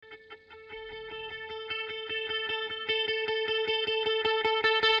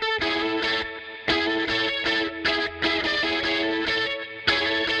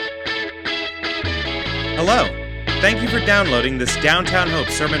Thank you for downloading this Downtown Hope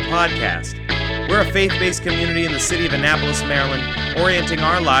Sermon Podcast. We're a faith-based community in the city of Annapolis, Maryland, orienting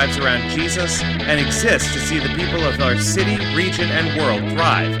our lives around Jesus and exist to see the people of our city, region, and world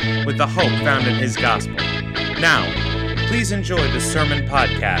thrive with the hope found in His gospel. Now, please enjoy the Sermon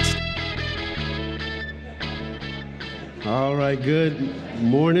Podcast. All right, good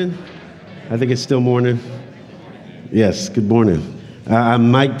morning. I think it's still morning. Yes, good morning. I'm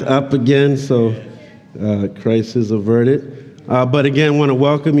mic'd up again, so Christ is averted. But again, want to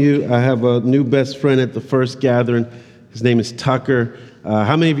welcome you. I have a new best friend at the first gathering. His name is Tucker.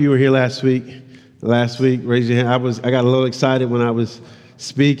 How many of you were here last week? Raise your hand. I got a little excited when I was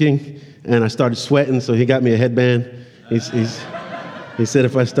speaking, and I started sweating, so he got me a headband. He said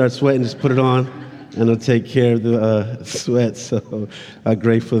if I start sweating, just put it on, and it'll take care of the sweat. So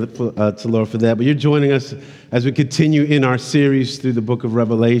grateful to Lord for that. But you're joining us as we continue in our series through the book of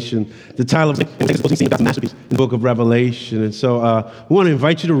Revelation. The title of the masterpiece, the book of Revelation. And so we want to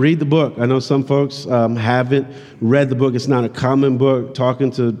invite you to read the book. I know some folks haven't read the book. It's not a common book.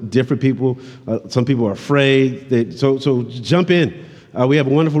 Talking to different people, some people are afraid. So jump in. We have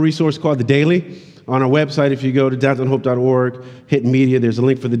a wonderful resource called The Daily. On our website, if you go to downtownhope.org, hit media, there's a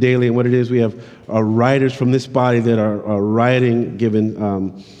link for The Daily. And what it is, we have writers from this body that are writing,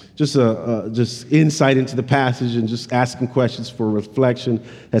 giving just insight into the passage and just asking questions for reflection.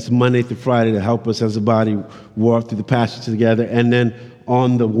 That's Monday through Friday to help us as a body walk through the passage together. And then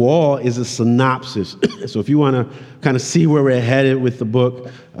on the wall is a synopsis. So if you want to kind of see where we're headed with the book,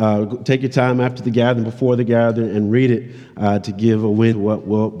 take your time after the gathering, before the gathering, and read it to give a wind what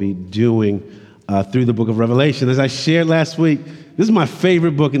we'll be doing through the book of Revelation. As I shared last week, this is my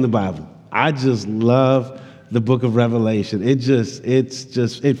favorite book in the Bible. I just love the book of Revelation.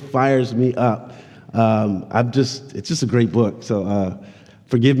 It fires me up. It's just a great book. So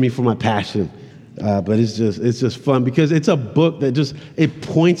forgive me for my passion, but it's just fun because it's a book that it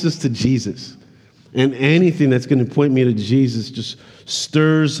points us to Jesus, and anything that's going to point me to Jesus just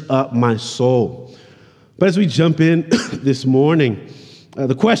stirs up my soul. But as we jump in this morning,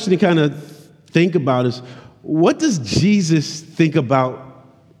 the question to kind of think about is, what does Jesus think about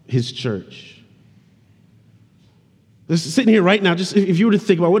his church? Just sitting here right now, just if you were to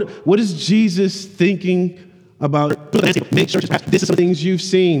think about what is Jesus thinking about churches? This is some things you've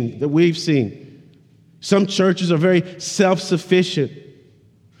seen, that we've seen. Some churches are very self-sufficient,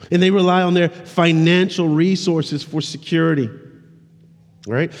 and they rely on their financial resources for security.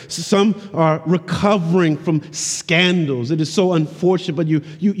 Right? So some are recovering from scandals. It is so unfortunate, but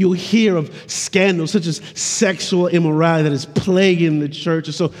you hear of scandals such as sexual immorality that is plaguing the church.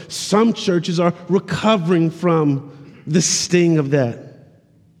 And so some churches are recovering from the sting of that.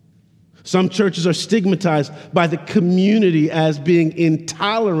 Some churches are stigmatized by the community as being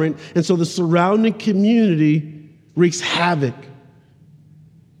intolerant, and so the surrounding community wreaks havoc.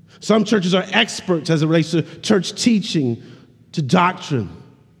 Some churches are experts as it relates to church teaching, to doctrine,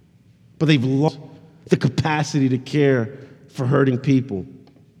 but they've lost the capacity to care for hurting people.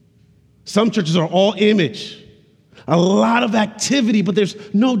 Some churches are all image, a lot of activity, but there's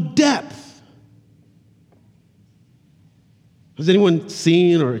no depth. Has anyone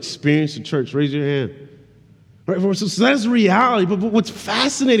seen or experienced a church? Raise your hand. Right, so that's the reality, but what's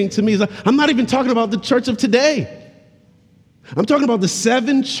fascinating to me is I'm not even talking about the church of today. I'm talking about the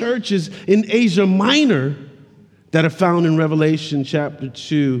 7 churches in Asia Minor that are found in Revelation chapter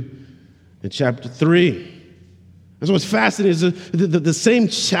 2 and chapter 3. And so what's fascinating is the same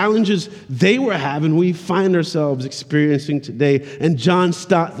challenges they were having, we find ourselves experiencing today. And John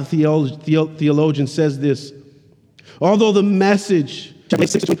Stott, the theologian, says this: although the message of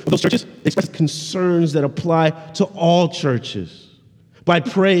those churches expresses concerns that apply to all churches, by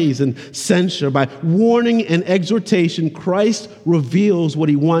praise and censure, by warning and exhortation, Christ reveals what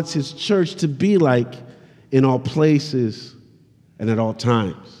he wants his church to be like in all places and at all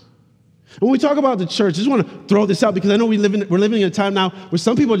times. And when we talk about the church, I just want to throw this out because I know we're living in a time now where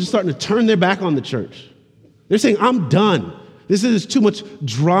some people are just starting to turn their back on the church. They're saying, I'm done. This is too much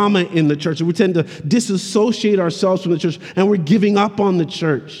drama in the church. And we tend to disassociate ourselves from the church, and we're giving up on the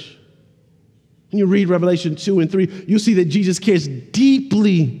church. When you read Revelation 2 and 3, you see that Jesus cares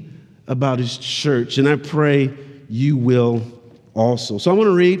deeply about his church, and I pray you will also. So I want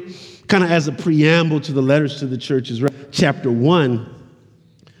to read, kind of as a preamble to the letters to the churches, chapter 1.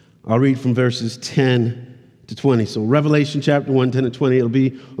 I'll read from verses 10 to 20. So Revelation chapter 1, 10 to 20. It'll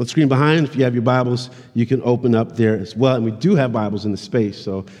be on the screen behind. If you have your Bibles, you can open up there as well. And we do have Bibles in the space,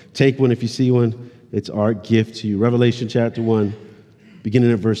 so take one if you see one. It's our gift to you. Revelation chapter 1,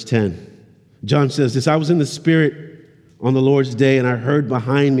 beginning at verse 10. John says this: I was in the Spirit on the Lord's day, and I heard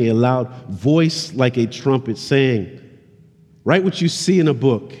behind me a loud voice like a trumpet saying, "Write what you see in a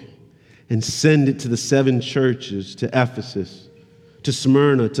book and send it to the 7 churches, to Ephesus, to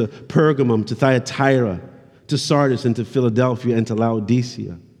Smyrna, to Pergamum, to Thyatira, to Sardis, and to Philadelphia, and to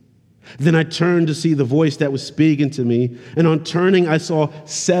Laodicea." Then I turned to see the voice that was speaking to me, and on turning I saw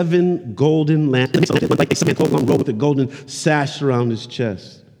 7 golden lamps, like a 7-foot-long robe with a golden sash around his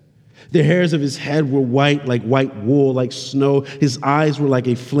chest. The hairs of his head were white, like white wool, like snow. His eyes were like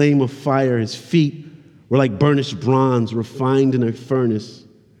a flame of fire. His feet were like burnished bronze, refined in a furnace.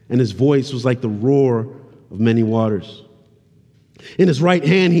 And his voice was like the roar of many waters. In his right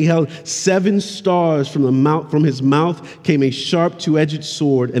hand he held 7 stars. From his mouth came a sharp 2-edged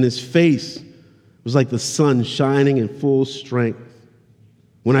sword, and his face was like the sun shining in full strength.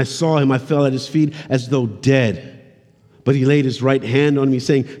 When I saw him, I fell at his feet as though dead. But he laid his right hand on me,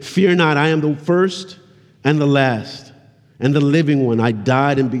 saying, "Fear not, I am the first and the last, and the living one. I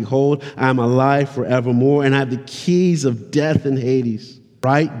died, and behold, I am alive forevermore, and I have the keys of death and Hades.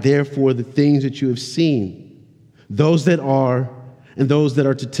 Write therefore the things that you have seen, those that are, and those that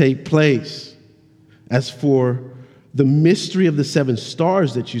are to take place. As for the mystery of the 7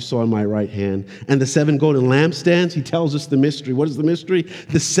 stars that you saw in my right hand, and the 7 golden lampstands," he tells us the mystery. What is the mystery?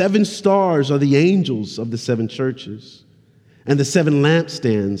 The 7 stars are the angels of the 7 churches. And the 7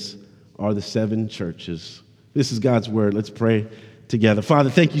 lampstands are the 7 churches. This is God's word. Let's pray together. Father,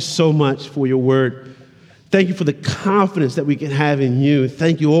 thank you so much for your word. Thank you for the confidence that we can have in you.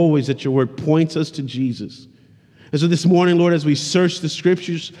 Thank you always that your word points us to Jesus. And so this morning, Lord, as we search the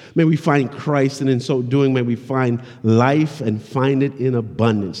scriptures, may we find Christ, and in so doing, may we find life and find it in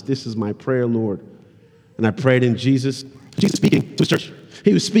abundance. This is my prayer, Lord. And I prayed in Jesus speaking to his church.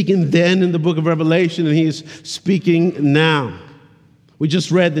 He was speaking then in the book of Revelation, and he is speaking now. We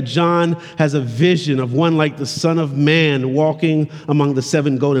just read that John has a vision of one like the Son of Man walking among the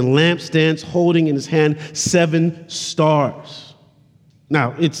 7 golden lampstands, holding in his hand 7 stars.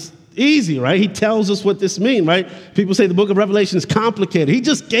 Now, it's easy, right? He tells us what this means, right? People say the book of Revelation is complicated. He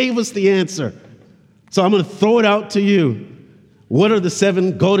just gave us the answer. So I'm going to throw it out to you. What are the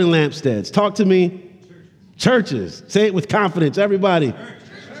 7 golden lampstands? Talk to me. Churches. Say it with confidence, everybody.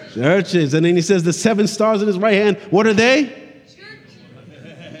 Churches. And then he says the 7 stars in his right hand. What are they?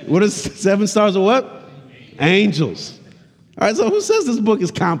 Churches. What is 7 stars of what? Angels. All right, so who says this book is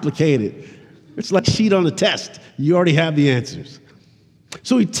complicated? It's like a sheet on a test. You already have the answers.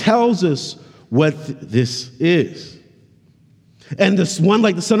 So he tells us what this is. And this one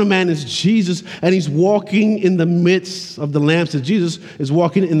like the Son of Man is Jesus, and he's walking in the midst of the lampstands. Jesus is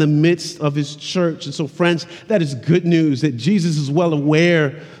walking in the midst of his church. And so, friends, that is good news, that Jesus is well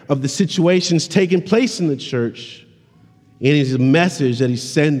aware of the situations taking place in the church, and it's a message that he's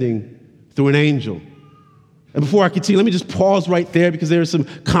sending through an angel. And before I continue, let me just pause right there, because there is some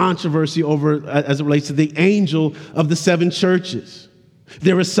controversy over as it relates to the angel of the 7 churches.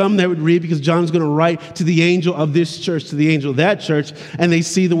 There are some that would read, because John's going to write to the angel of this church, to the angel of that church, and they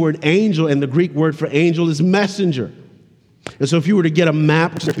see the word angel, and the Greek word for angel is messenger. And so if you were to get a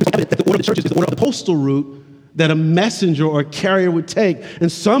map, the order of the churches is the order of the postal route that a messenger or a carrier would take.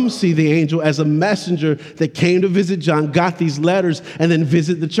 And some see the angel as a messenger that came to visit John, got these letters, and then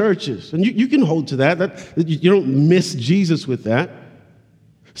visit the churches. And you can hold to that. You don't miss Jesus with that.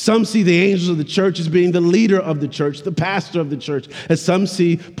 Some see the angels of the church as being the leader of the church, the pastor of the church. And some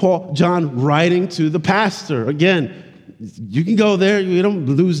see John writing to the pastor. Again, you can go there. You don't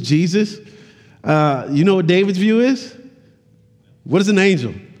lose Jesus. You know what David's view is? What is an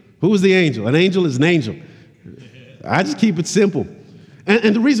angel? Who is the angel? An angel is an angel. I just keep it simple.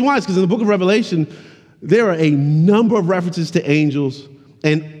 And the reason why is because in the book of Revelation, there are a number of references to angels,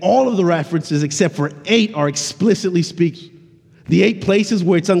 and all of the references except for 8 are explicitly speaking. The 8 places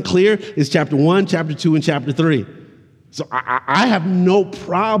where it's unclear is chapter 1, chapter 2, and chapter 3. So I have no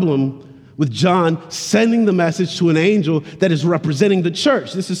problem with John sending the message to an angel that is representing the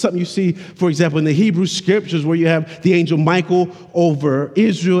church. This is something you see, for example, in the Hebrew scriptures, where you have the angel Michael over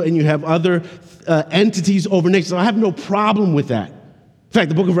Israel, and you have other entities over nations. So I have no problem with that. In fact,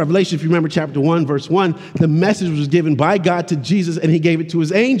 the book of Revelation, if you remember chapter 1, verse 1, the message was given by God to Jesus, and he gave it to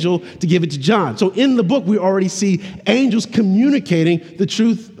his angel to give it to John. So in the book, we already see angels communicating the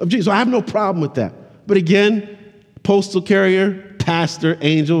truth of Jesus. So I have no problem with that. But again, postal carrier, pastor,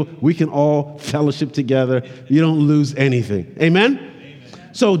 angel, we can all fellowship together. You don't lose anything. Amen?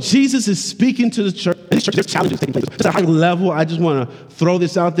 So Jesus is speaking to the church. There's challenges taking place. At a high level, I just want to throw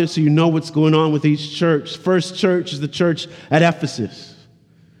this out there so you know what's going on with each church. First church is the church at Ephesus.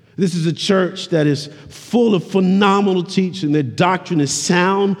 This is a church that is full of phenomenal teaching. Their doctrine is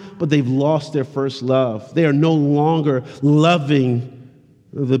sound, but they've lost their first love. They are no longer loving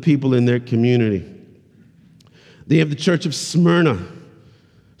the people in their community. They have the church of Smyrna.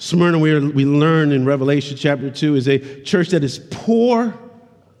 Smyrna, we learn in Revelation chapter 2, is a church that is poor,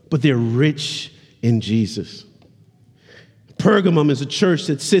 but they're rich in Jesus. Pergamum is a church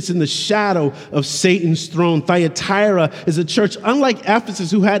that sits in the shadow of Satan's throne. Thyatira is a church, unlike Ephesus,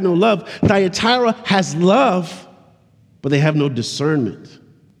 who had no love. Thyatira has love, but they have no discernment.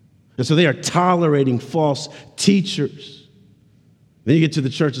 And so they are tolerating false teachers. Then you get to the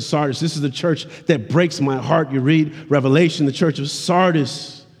church of Sardis. This is the church that breaks my heart. You read Revelation, the church of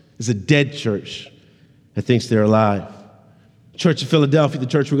Sardis is a dead church that thinks they're alive. Church of Philadelphia, the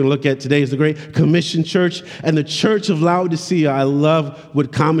church we're going to look at today, is the Great Commission Church. And the Church of Laodicea, I love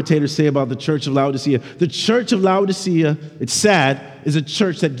what commentators say about the Church of Laodicea. The Church of Laodicea, it's sad, is a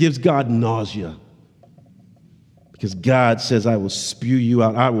church that gives God nausea. Because God says, I will spew you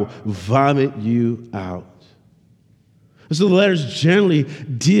out. I will vomit you out. And so the letters generally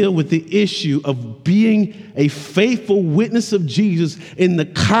deal with the issue of being a faithful witness of Jesus in the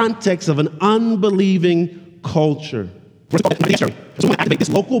context of an unbelieving culture. So we activate this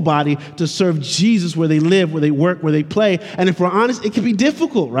local body to serve Jesus where they live, where they work, where they play. And if we're honest, it can be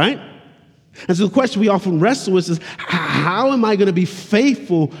difficult, right? And so the question we often wrestle with is, how am I going to be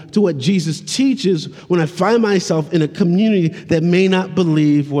faithful to what Jesus teaches when I find myself in a community that may not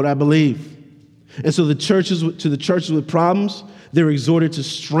believe what I believe? And so the churches with problems, they're exhorted to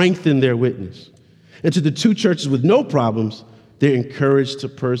strengthen their witness. And to the two churches with no problems, they're encouraged to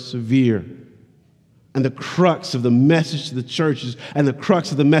persevere. And the crux of the message to the churches and the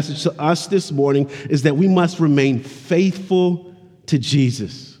crux of the message to us this morning is that we must remain faithful to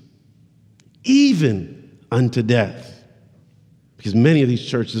Jesus, even unto death. Because many of these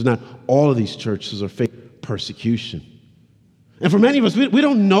churches, not all of these churches, are facing persecution. And for many of us, we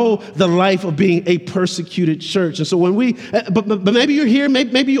don't know the life of being a persecuted church. And so when but maybe you're here,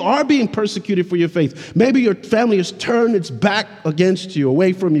 maybe you are being persecuted for your faith. Maybe your family has turned its back against you,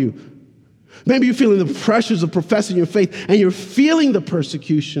 away from you. Maybe you're feeling the pressures of professing your faith and you're feeling the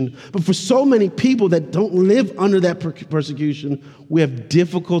persecution. But for so many people that don't live under that persecution, we have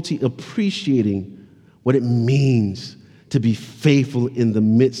difficulty appreciating what it means to be faithful in the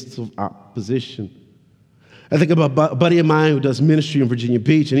midst of opposition. I think about a buddy of mine who does ministry in Virginia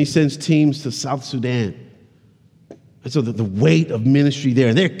Beach, and he sends teams to South Sudan. And so the weight of ministry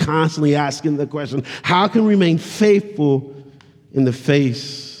there, they're constantly asking the question, how can we remain faithful in the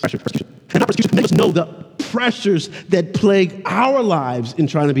face of persecution? And persecution makes us know the pressures that plague our lives in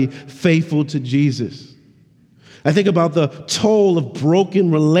trying to be faithful to Jesus. I think about the toll of broken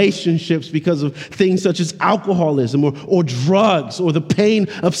relationships because of things such as alcoholism or drugs, or the pain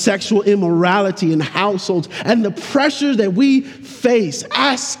of sexual immorality in households, and the pressure that we face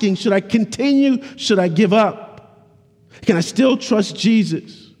asking, should I continue? Should I give up? Can I still trust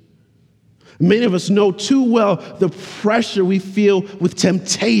Jesus? Many of us know too well the pressure we feel with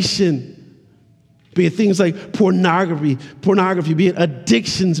temptation. Be it things like pornography, be it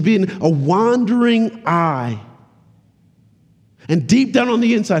addictions, being a wandering eye. And deep down on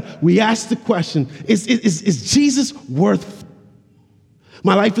the inside, we ask the question, is Jesus worth it?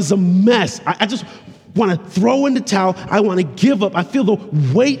 My life is a mess. I just want to throw in the towel. I want to give up. I feel the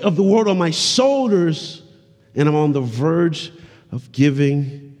weight of the world on my shoulders, and I'm on the verge of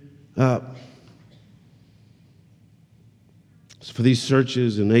giving up. So for these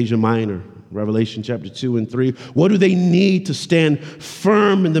churches in Asia Minor, Revelation chapter 2 and 3, what do they need to stand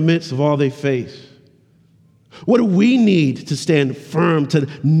firm in the midst of all they face? What do we need to stand firm, to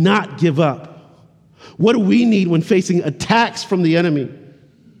not give up? What do we need when facing attacks from the enemy?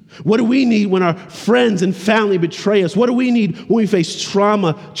 What do we need when our friends and family betray us? What do we need when we face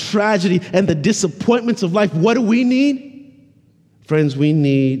trauma, tragedy, and the disappointments of life? What do we need? Friends, we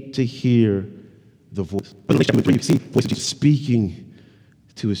need to hear the voice. Revelation chapter 3, you see the voice of Jesus speaking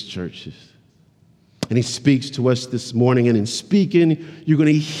to his churches. And he speaks to us this morning, and in speaking, you're going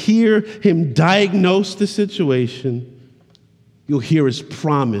to hear him diagnose the situation. You'll hear his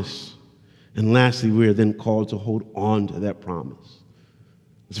promise. And lastly, we are then called to hold on to that promise.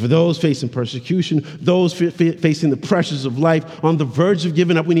 It's for those facing persecution, those facing the pressures of life, on the verge of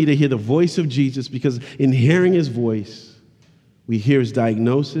giving up, we need to hear the voice of Jesus, because in hearing his voice, we hear his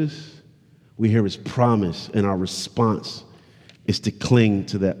diagnosis, we hear his promise, and our response is to cling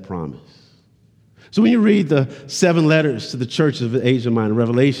to that promise. So when you read the 7 letters to the churches of Asia Minor,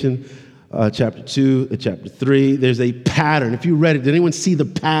 Revelation, chapter 2, chapter 3. There's a pattern. If you read it, did anyone see the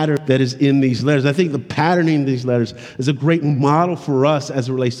pattern that is in these letters? I think the patterning in these letters is a great model for us as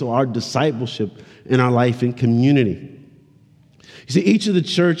it relates to our discipleship in our life and community. You see, each of the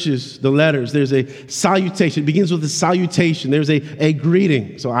churches, the letters, there's a salutation. It begins with a salutation. There's a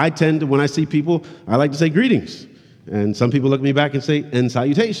greeting. So I tend to, when I see people, I like to say greetings. And some people look at me back and say, and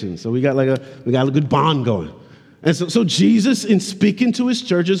salutations. So we got a good bond going. And so Jesus, in speaking to his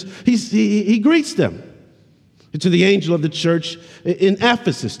churches, he greets them. To the angel of the church in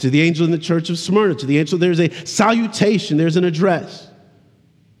Ephesus, to the angel in the church of Smyrna, to the angel, there's a salutation, there's an address.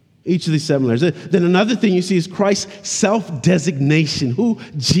 Each of these 7 letters. Then another thing you see is Christ's self-designation, who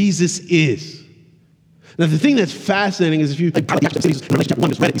Jesus is. Now, the thing that's fascinating is if you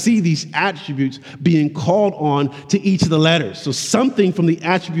see these attributes being called on to each of the letters. So something from the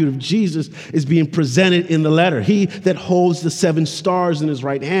attribute of Jesus is being presented in the letter. He that holds the 7 stars in his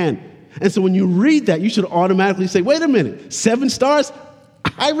right hand. And so when you read that, you should automatically say, wait a minute, 7 stars?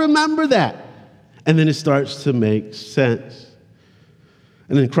 I remember that. And then it starts to make sense.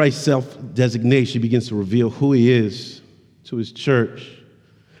 And then Christ's self-designation begins to reveal who he is to his church.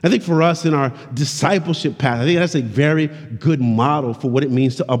 I think for us in our discipleship path, I think that's a very good model for what it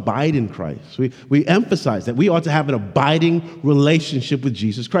means to abide in Christ. We emphasize that we ought to have an abiding relationship with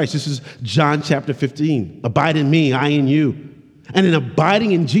Jesus Christ. This is John chapter 15. Abide in me, I in you. And in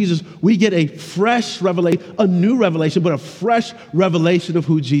abiding in Jesus, we get a fresh revelation, a new revelation, but a fresh revelation of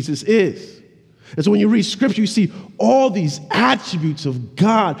who Jesus is. And so when you read Scripture, you see all these attributes of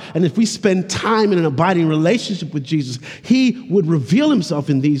God. And if we spend time in an abiding relationship with Jesus, he would reveal himself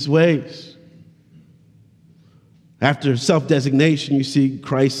in these ways. After self-designation, you see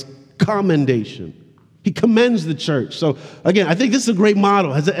Christ's commendation. He commends the church. So again, I think this is a great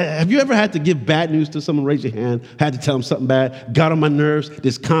model. Have you ever had to give bad news to someone? Raise your hand. Had to tell them something bad. Got on my nerves.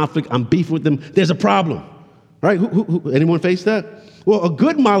 There's conflict. I'm beefing with them. There's a problem. Right? Anyone face that? Well, a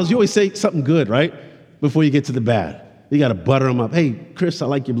good model is you always say something good, right? Before you get to the bad. You got to butter them up. Hey, Chris, I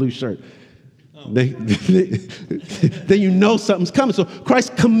like your blue shirt. Oh. Then you know something's coming. So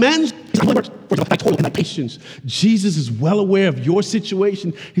Christ commends patience. Jesus is well aware of your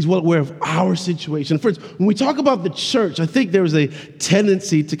situation. He's well aware of our situation. Friends, when we talk about the church, I think there is a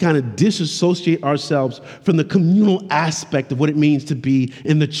tendency to kind of disassociate ourselves from the communal aspect of what it means to be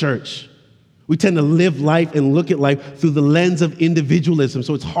in the church. We tend to live life and look at life through the lens of individualism.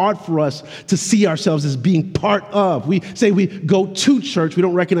 So it's hard for us to see ourselves as being part of. We say we go to church. We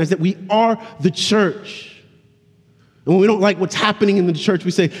don't recognize that we are the church. And when we don't like what's happening in the church,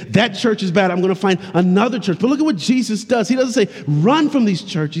 we say, that church is bad. I'm going to find another church. But look at what Jesus does. He doesn't say, run from these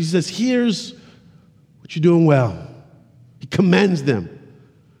churches. He says, here's what you're doing well. He commends them.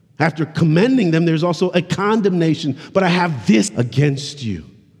 After commending them, there's also a condemnation. But I have this against you.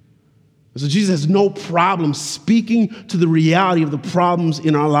 So Jesus has no problem speaking to the reality of the problems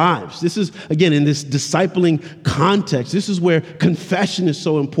in our lives. This is, again, in this discipling context, this is where confession is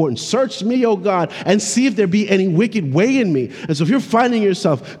so important. Search me, O God, and see if there be any wicked way in me. And so if you're finding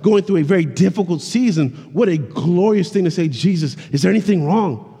yourself going through a very difficult season, what a glorious thing to say, Jesus, is there anything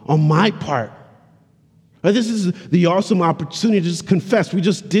wrong on my part? This is the awesome opportunity to just confess. We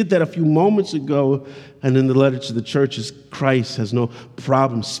just did that a few moments ago. And in the letter to the churches, Christ has no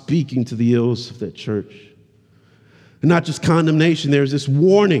problem speaking to the ills of that church. And not just condemnation, there's this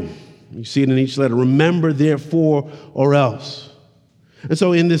warning. You see it in each letter. Remember, therefore, or else. And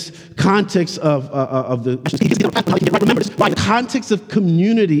so in this context of context of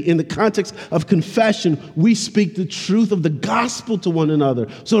community, in the context of confession, we speak the truth of the gospel to one another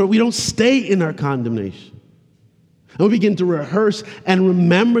so that we don't stay in our condemnation. And we begin to rehearse and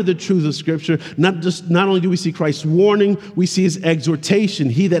remember the truth of Scripture. Not only do we see Christ's warning, we see his exhortation.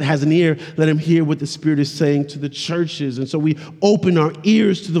 He that has an ear, let him hear what the Spirit is saying to the churches. And so we open our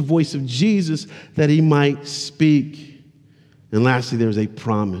ears to the voice of Jesus that he might speak. And lastly, there's a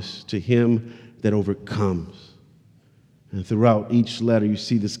promise to him that overcomes. And throughout each letter, you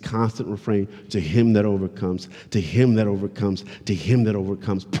see this constant refrain, to him that overcomes, to him that overcomes, to him that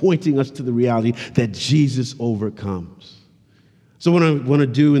overcomes, pointing us to the reality that Jesus overcomes. So what I want to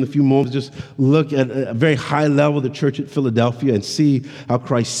do in a few moments is just look at a very high level the church at Philadelphia and see how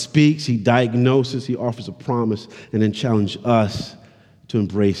Christ speaks, he diagnoses, he offers a promise, and then challenge us to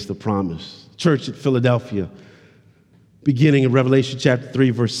embrace the promise. Church at Philadelphia, beginning in Revelation chapter 3,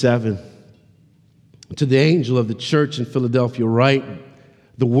 verse 7. To the angel of the church in Philadelphia, write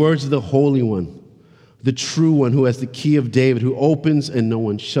the words of the Holy One, the true one who has the key of David, who opens and no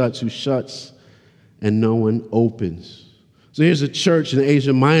one shuts, who shuts and no one opens. So here's a church in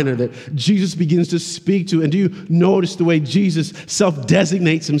Asia Minor that Jesus begins to speak to. And do you notice the way Jesus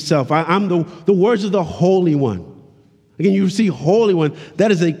self-designates himself? I'm the words of the Holy One. Again, you see Holy One.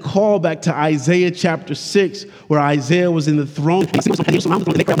 That is a callback to Isaiah chapter 6, where Isaiah was in the throne.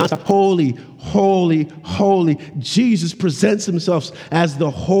 Holy, holy, holy. Jesus presents himself as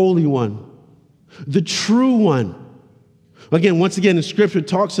the Holy One, the true one. Again, once again, the scripture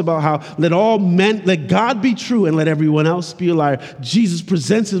talks about how let God be true and let everyone else be a liar. Jesus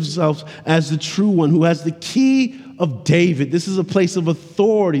presents himself as the true one who has the key of David. This is a place of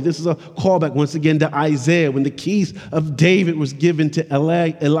authority. This is a callback once again to Isaiah when the keys of David was given to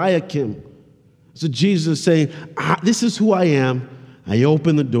Eliakim. So Jesus is saying, this is who I am. I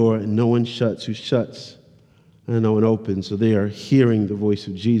open the door and no one shuts. Who shuts? And no one opens. So they are hearing the voice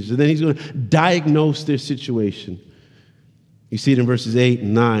of Jesus. And then he's going to diagnose their situation. You see it in verses 8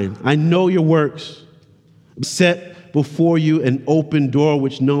 and 9. I know your works. Set before you an open door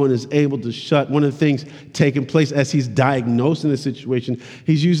which no one is able to shut. One of the things taking place as he's diagnosing the situation,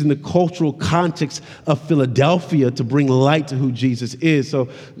 he's using the cultural context of Philadelphia to bring light to who Jesus is. So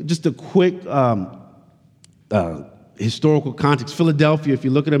just a quick historical context. Philadelphia, if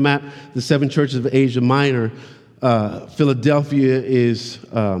you look at a map, the 7 churches of Asia Minor, Philadelphia is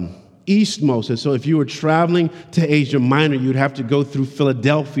eastmost. And so if you were traveling to Asia Minor, you'd have to go through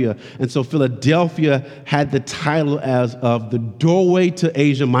Philadelphia. And so Philadelphia had the title as of the doorway to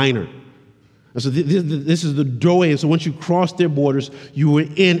Asia Minor. And so this is the doorway. And so once you crossed their borders, you were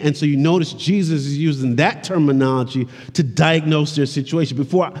in. And so you notice Jesus is using that terminology to diagnose their situation.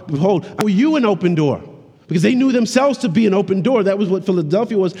 Behold, were you an open door? Because they knew themselves to be an open door. That was what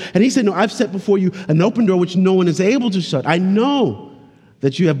Philadelphia was. And he said, no, I've set before you an open door which no one is able to shut. I know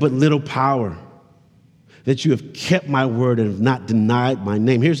that you have but little power, that you have kept my word and have not denied my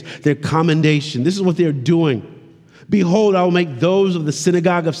name. Here's their commendation. This is what they're doing. Behold, I will make those of the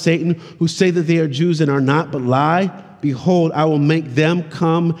synagogue of Satan who say that they are Jews and are not, but lie. Behold, I will make them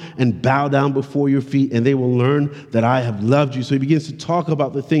come and bow down before your feet, and they will learn that I have loved you. So he begins to talk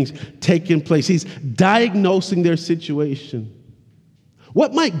about the things taking place. He's diagnosing their situation.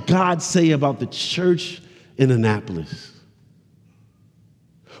 What might God say about the church in Annapolis?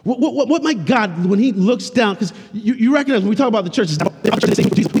 What might God, when he looks down, because you recognize when we talk about the church, it's about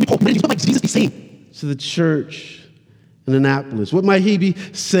Jesus saying to the church in Annapolis. What might he be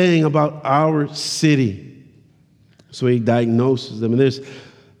saying about our city? So he diagnoses them. And there's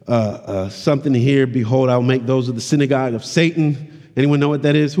something here. Behold, I'll make those of the synagogue of Satan. Anyone know what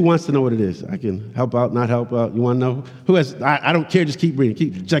that is? Who wants to know what it is? I can help out, not help out. You want to know? Who has? I don't care. Just keep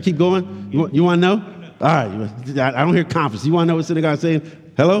reading. Should I keep going? You want to know? All right. I don't hear confidence. You want to know what synagogue is saying?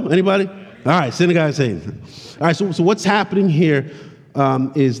 Hello? Anybody? All right. Synagogue of Satan. All right. So what's happening here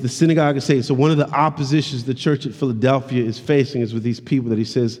is the synagogue of Satan. So one of the oppositions the church at Philadelphia is facing is with these people that he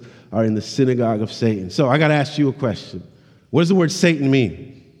says are in the synagogue of Satan. So I got to ask you a question. What does the word Satan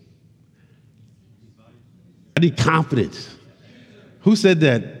mean? I need confidence. Who said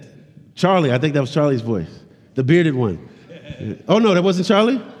that? Charlie. I think that was Charlie's voice. The bearded one. Oh, no, that wasn't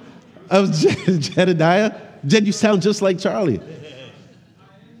Charlie? That was Jedediah. Jed, you sound just like Charlie.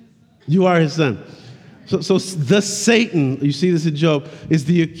 You are his son. So the Satan, you see this in Job, is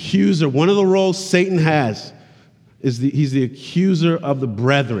the accuser. One of the roles Satan has is he's the accuser of the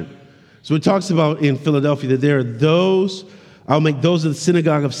brethren. So it talks about in Philadelphia that there are those, I'll make those of the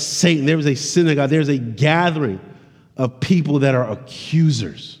synagogue of Satan. There is a synagogue, there's a gathering of people that are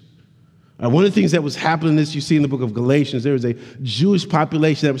accusers. One of the things that was happening, this you see in the book of Galatians, there was a Jewish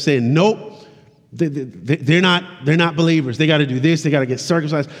population that was saying, nope, they're not believers. They got to do this. They got to get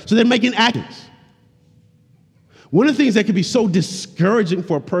circumcised. So they're making actions. One of the things that can be so discouraging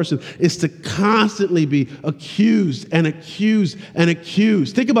for a person is to constantly be accused and accused and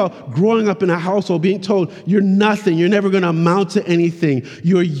accused. Think about growing up in a household being told you're nothing. You're never going to amount to anything.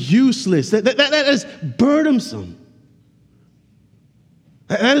 You're useless. That is burdensome.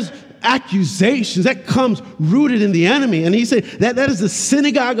 That is accusations. That comes rooted in the enemy. And he said that is the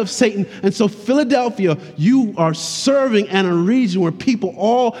synagogue of Satan. And so Philadelphia, you are serving in a region where people,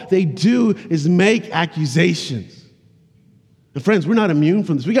 all they do is make accusations. And friends, we're not immune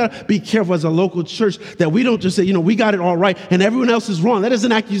from this. We got to be careful as a local church that we don't just say, we got it all right and everyone else is wrong. That is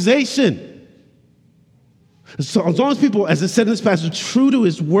an accusation. So as long as people, as it said in this passage, true to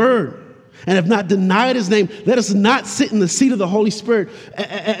his word, and have not denied his name, let us not sit in the seat of the Holy Spirit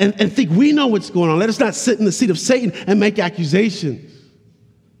and think we know what's going on. Let us not sit in the seat of Satan and make accusations.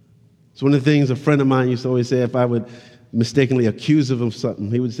 It's one of the things a friend of mine used to always say if I would mistakenly accuse of him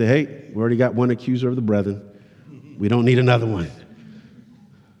something. He would say, hey, we already got one accuser of the brethren. We don't need another one.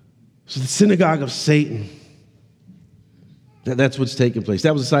 So the synagogue of Satan. That's what's taking place.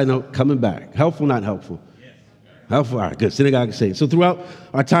 That was a side note. Coming back. Helpful, not helpful? Yes. Helpful. All right, good. Synagogue saved. So throughout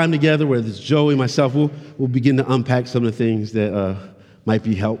our time together, whether it's Joey, myself, we'll begin to unpack some of the things that might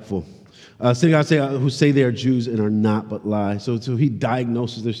be helpful. Synagogue who say they are Jews and are not but lie. So he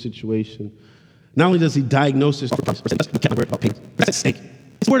diagnoses their situation. Not only does he diagnose this, it's the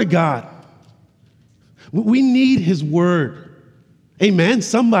word of God. We need his word. Amen.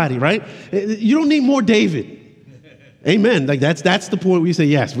 Somebody, right? You don't need more David. Amen. Like that's the point where you say,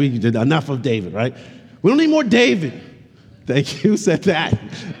 yes, we did enough of David, right? We don't need more David. Thank you, said that.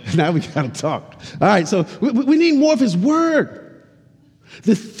 Now we got to talk. All right, so we need more of his word.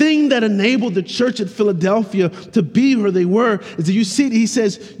 The thing that enabled the church at Philadelphia to be where they were is that you see, he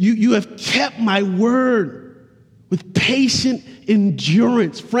says, you have kept my word with patient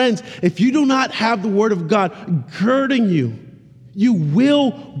endurance. Friends, if you do not have the word of God girding you, you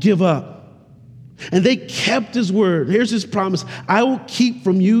will give up. And they kept his word. Here's his promise. I will keep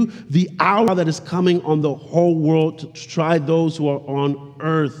from you the hour that is coming on the whole world to try those who are on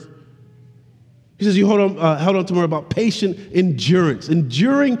earth. He says, you held on to more about patient endurance.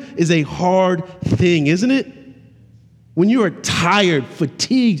 Enduring is a hard thing, isn't it? When you are tired,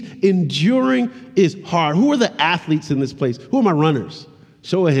 fatigued, enduring is hard. Who are the athletes in this place? Who are my runners?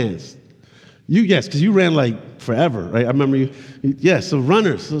 Show of hands. You, yes, because you ran like forever, right? I remember you. Yes, so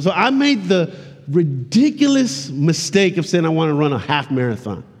runners. So I made the ridiculous mistake of saying I want to run a half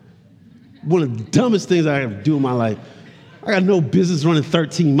marathon. One of the dumbest things I ever do in my life. I got no business running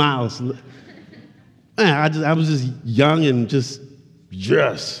 13 miles. Man, I was just young and just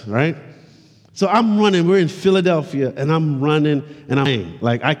right? So I'm running. We're in Philadelphia, and I'm running, and I'm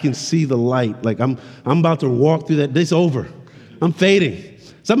like I can see the light. Like I'm about to walk through that. It's over. I'm fading.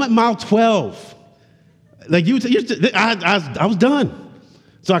 So I'm at mile 12. Like I was done.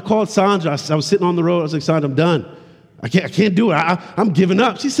 So I called Sandra. I was sitting on the road. I was like, Sandra, I'm done. I can't do it. I'm giving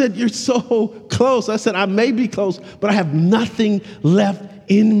up. She said, you're so close. I said, I may be close, but I have nothing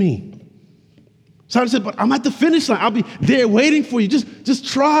left in me. Sandra said, but I'm at the finish line. I'll be there waiting for you. Just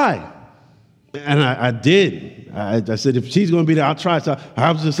try. And I did. I said, if she's going to be there, I'll try. So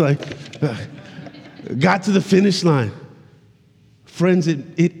I was just like, got to the finish line. Friends, it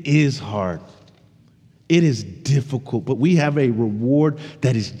is hard. It is difficult, but we have a reward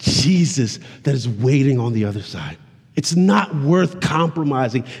that is Jesus that is waiting on the other side. It's not worth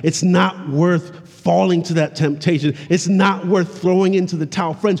compromising. It's not worth falling to that temptation. It's not worth throwing into the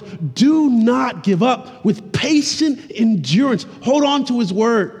towel. Friends, do not give up. With patient endurance, hold on to his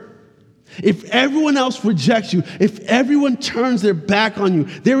word. If everyone else rejects you, if everyone turns their back on you,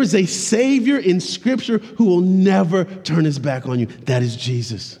 there is a Savior in Scripture who will never turn his back on you. That is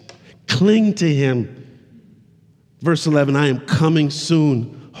Jesus. Cling to him. Verse 11, I am coming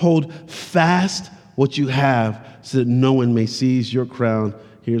soon. Hold fast what you have so that no one may seize your crown.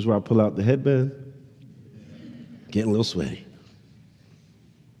 Here's where I pull out the headband. Getting a little sweaty.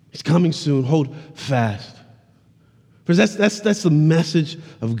 He's coming soon. Hold fast. Because that's the message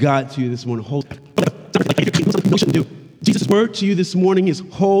of God to you this morning. Hold fast. Jesus' word to you this morning is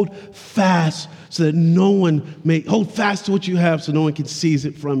hold fast so that no one may, hold fast to what you have so no one can seize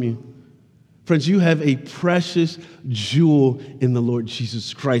it from you. Friends, you have a precious jewel in the Lord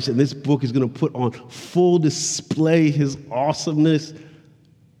Jesus Christ, and this book is going to put on full display his awesomeness.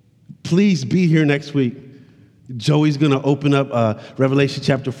 Please be here next week. Joey's going to open up Revelation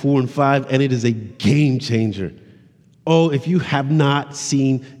chapter 4 and 5, and it is a game changer. Oh, if you have not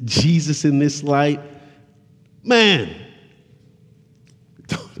seen Jesus in this light, man,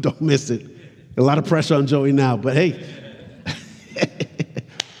 don't miss it. A lot of pressure on Joey now, but hey.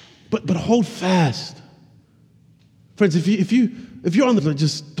 But hold fast. Friends, if you're on the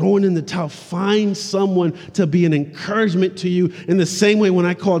just throwing in the towel, find someone to be an encouragement to you in the same way when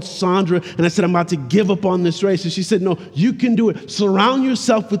I called Sandra and I said, I'm about to give up on this race. And she said, no, you can do it. Surround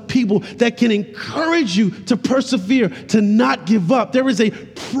yourself with people that can encourage you to persevere, to not give up. There is a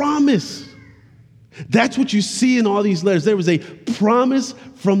promise. That's what you see in all these letters. There was a promise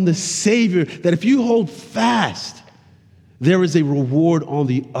from the Savior that if you hold fast, there is a reward on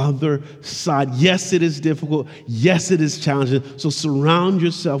the other side. Yes, it is difficult. Yes, it is challenging. So surround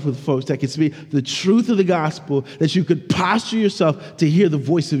yourself with folks that can speak the truth of the gospel, that you could posture yourself to hear the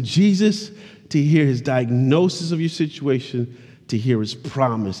voice of Jesus, to hear his diagnosis of your situation, to hear his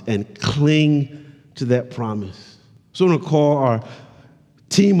promise, and cling to that promise. So I'm going to call our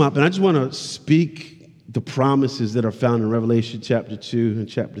team up, and I just want to speak the promises that are found in Revelation chapter 2 and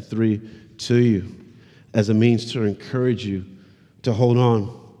chapter 3 to you, as a means to encourage you to hold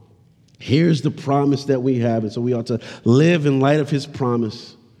on. Here's the promise that we have, and so we ought to live in light of his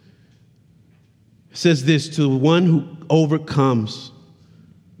promise. It says this, to the one who overcomes,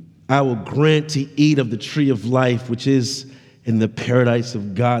 I will grant to eat of the tree of life, which is in the paradise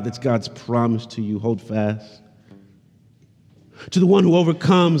of God. That's God's promise to you. Hold fast. To the one who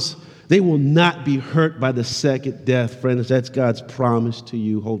overcomes, they will not be hurt by the second death. Friends, that's God's promise to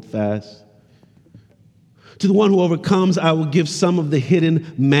you. Hold fast. To the one who overcomes, I will give some of the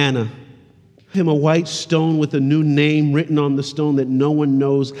hidden manna. Him a white stone with a new name written on the stone that no one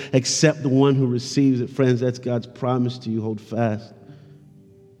knows except the one who receives it. Friends, that's God's promise to you. Hold fast.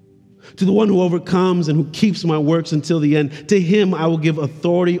 To the one who overcomes and who keeps my works until the end, to him I will give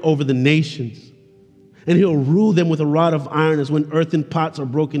authority over the nations. And he'll rule them with a rod of iron as when earthen pots are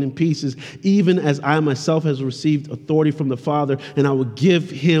broken in pieces, even as I myself has received authority from the Father, and I will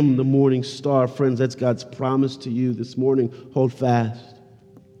give him the morning star. Friends, that's God's promise to you this morning. Hold fast.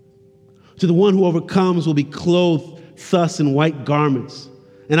 To the one who overcomes will be clothed thus in white garments,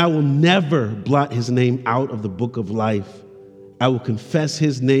 and I will never blot his name out of the book of life. I will confess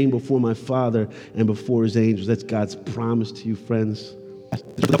his name before my Father and before his angels. That's God's promise to you, friends.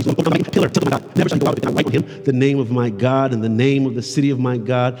 The name of my God and the name of the city of my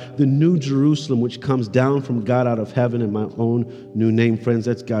God, the new Jerusalem, which comes down from God out of heaven, and my own new name. Friends,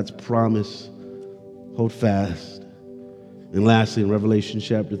 that's God's promise. Hold fast. And lastly, in Revelation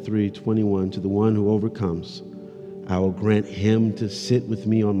chapter 3:21, to the one who overcomes, I will grant him to sit with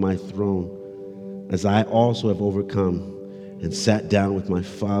me on my throne, as I also have overcome and sat down with my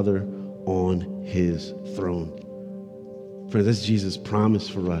Father on his throne. Friends, that's Jesus' promise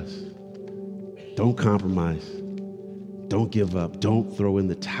for us. Don't compromise. Don't give up. Don't throw in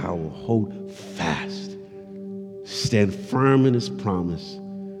the towel. Hold fast. Stand firm in his promise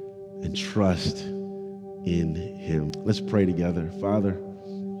and trust in him. Let's pray together. Father,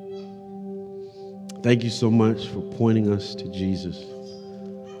 thank you so much for pointing us to Jesus.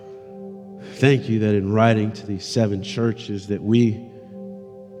 Thank you that in writing to these 7 churches that we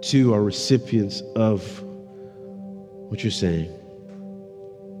too are recipients of what you're saying.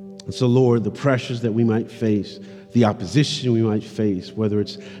 And so, Lord, the pressures that we might face, the opposition we might face, whether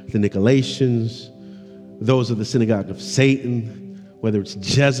it's the Nicolaitans, those of the synagogue of Satan, whether it's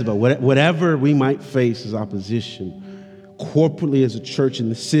Jezebel, whatever we might face as opposition, corporately as a church in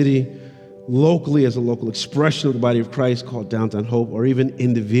the city, locally as a local expression of the body of Christ called Downtown Hope, or even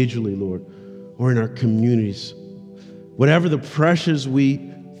individually, Lord, or in our communities. Whatever the pressures we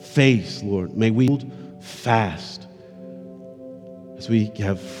face, Lord, may we hold fast as we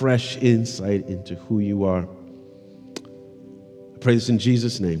have fresh insight into who you are. I pray this in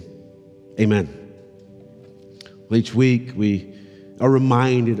Jesus' name. Amen. Well, each week we are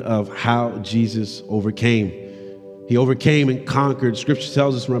reminded of how Jesus overcame. He overcame and conquered. Scripture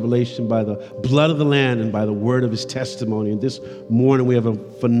tells us in Revelation by the blood of the Lamb and by the word of his testimony. And this morning we have a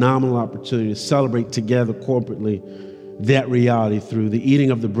phenomenal opportunity to celebrate together corporately that reality through the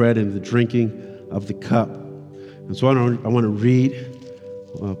eating of the bread and the drinking of the cup. And so I want to read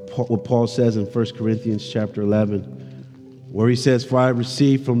what Paul says in 1 Corinthians chapter 11, where he says, "For I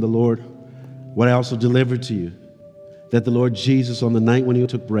received from the Lord what I also delivered to you, that the Lord Jesus, on the night when he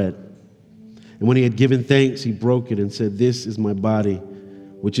took bread, and when he had given thanks, he broke it and said, 'This is my body,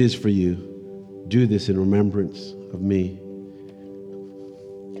 which is for you. Do this in remembrance of me.'"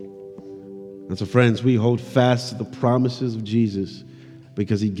 And so, friends, we hold fast to the promises of Jesus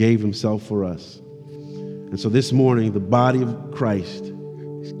because he gave himself for us. And so this morning, the body of Christ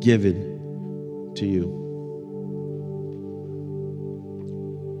is given to you.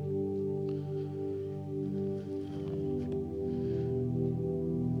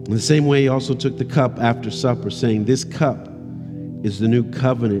 In the same way, he also took the cup after supper, saying, "This cup is the new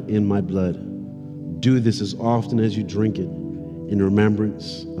covenant in my blood. Do this as often as you drink it in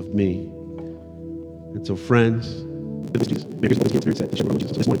remembrance of me." And so, friends, this morning,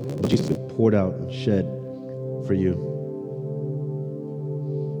 Jesus has been poured out and shed for you.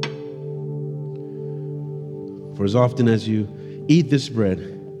 For as often as you eat this bread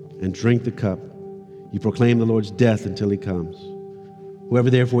and drink the cup, you proclaim the Lord's death until he comes. Whoever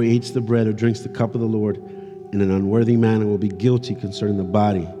therefore eats the bread or drinks the cup of the Lord in an unworthy manner will be guilty concerning the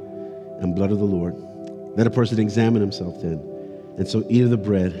body and blood of the Lord. Let a person examine himself then, and so eat of the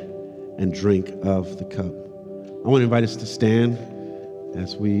bread and drink of the cup. I want to invite us to stand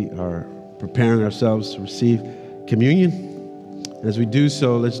as we are preparing ourselves to receive communion. As we do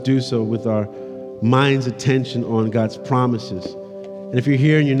so, let's do so with our mind's attention on God's promises. And if you're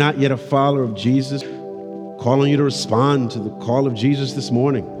here and you're not yet a follower of Jesus, calling you to respond to the call of Jesus this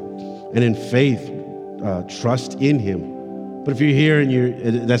morning, and in faith, trust in him. But if you're here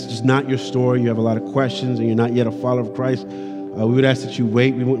and that's just not your story, you have a lot of questions, and you're not yet a follower of Christ, We would ask that you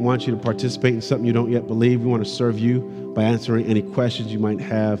wait. We wouldn't want you to participate in something you don't yet believe. We want to serve you by answering any questions you might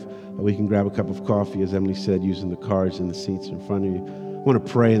have. We can grab a cup of coffee, as Emily said, using the cards in the seats in front of you. I want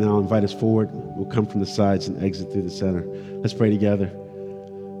to pray, and then I'll invite us forward. We'll come from the sides and exit through the center. Let's pray together.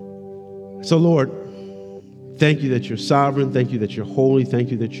 So, Lord, thank you that you're sovereign. Thank you that you're holy.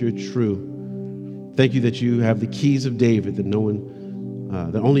 Thank you that you're true. Thank you that you have the keys of David that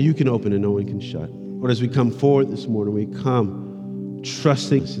that only you can open and no one can shut. Lord, as we come forward this morning, we come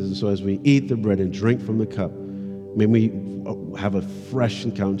trusting. And so as we eat the bread and drink from the cup, may we have a fresh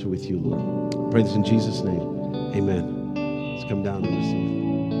encounter with you, Lord. I pray this in Jesus' name. Amen. Let's come down and receive.